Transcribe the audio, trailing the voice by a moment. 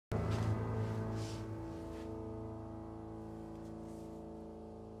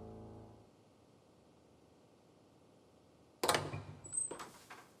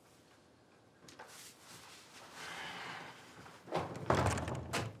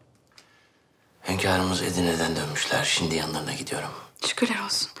hünkârımız Edirne'den dönmüşler. Şimdi yanlarına gidiyorum. Şükürler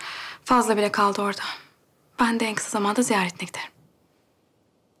olsun. Fazla bile kaldı orada. Ben de en kısa zamanda ziyaretine giderim.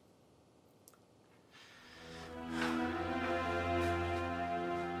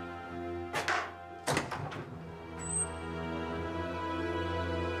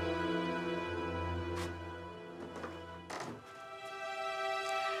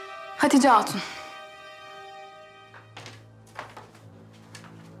 Hatice Hatun.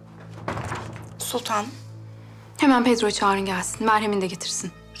 Sultan, Hemen PEDRO'yu çağırın gelsin. Merhemini de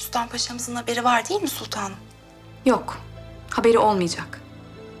getirsin. Rüstem Paşa'mızın haberi var değil mi sultanım? Yok. Haberi olmayacak.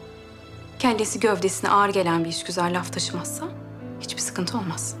 Kellesi gövdesine ağır gelen bir işgüzar laf taşımazsa hiçbir sıkıntı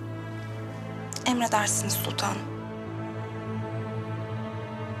olmaz. Emredersiniz sultanım.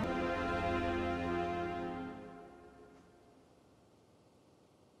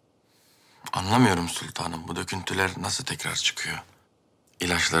 Anlamıyorum sultanım. Bu döküntüler nasıl tekrar çıkıyor?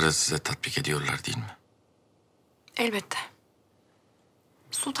 İlaçları size tatbik ediyorlar değil mi? Elbette.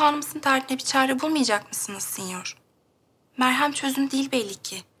 Sultanımızın derdine bir çare bulmayacak mısınız sinyor? Merhem çözüm değil belli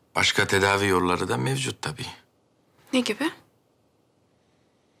ki. Başka tedavi yolları da mevcut tabii. Ne gibi?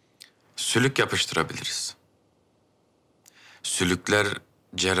 Sülük yapıştırabiliriz. Sülükler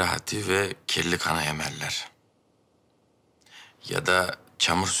cerrahati ve kirli kana emerler. Ya da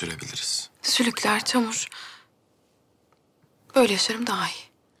çamur sürebiliriz. Sülükler, çamur. Böyle yaşarım daha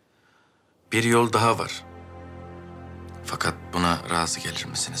iyi. Bir yol daha var. Fakat buna razı gelir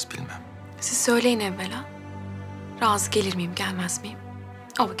misiniz bilmem. Siz söyleyin evvela. Razı gelir miyim, gelmez miyim?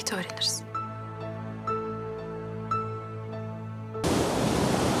 O vakit öğreniriz.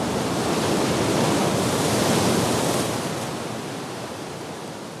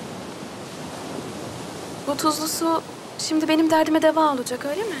 Bu tuzlu su şimdi benim derdime deva olacak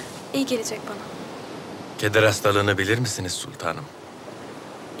öyle mi? İyi gelecek bana. Keder hastalığını bilir misiniz sultanım?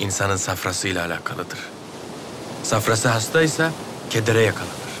 İnsanın safrasıyla alakalıdır. Safrası hastaysa kedere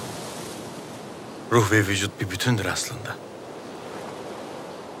yakalanır. Ruh ve vücut bir bütündür aslında.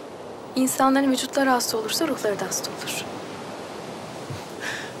 İnsanların vücutları hasta olursa ruhları da hasta olur.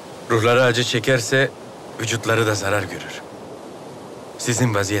 Ruhları acı çekerse vücutları da zarar görür.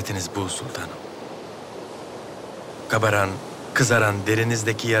 Sizin vaziyetiniz bu sultanım. Kabaran, kızaran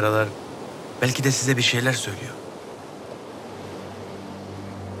derinizdeki yaralar belki de size bir şeyler söylüyor.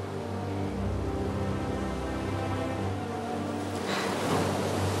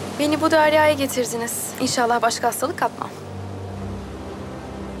 Beni bu deryaya getirdiniz. İnşallah başka hastalık kapmam.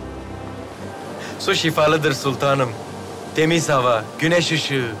 Su şifalıdır sultanım. Temiz hava, güneş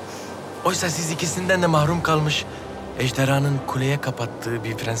ışığı. Oysa siz ikisinden de mahrum kalmış, ejderhanın kuleye kapattığı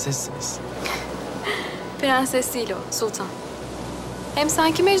bir prensessiniz. Prenses değil o, sultan. Hem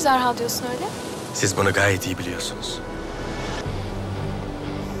sen kime ejderha diyorsun öyle? Siz bunu gayet iyi biliyorsunuz.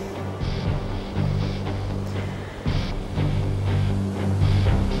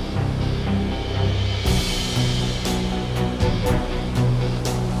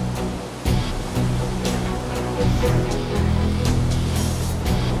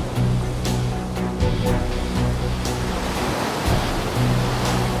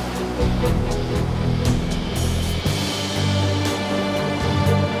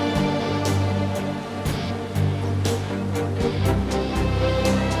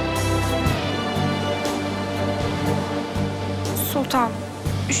 Sultan,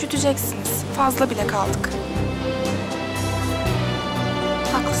 üşüteceksiniz. Fazla bile kaldık.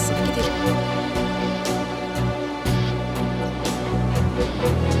 Haklısın, gidelim.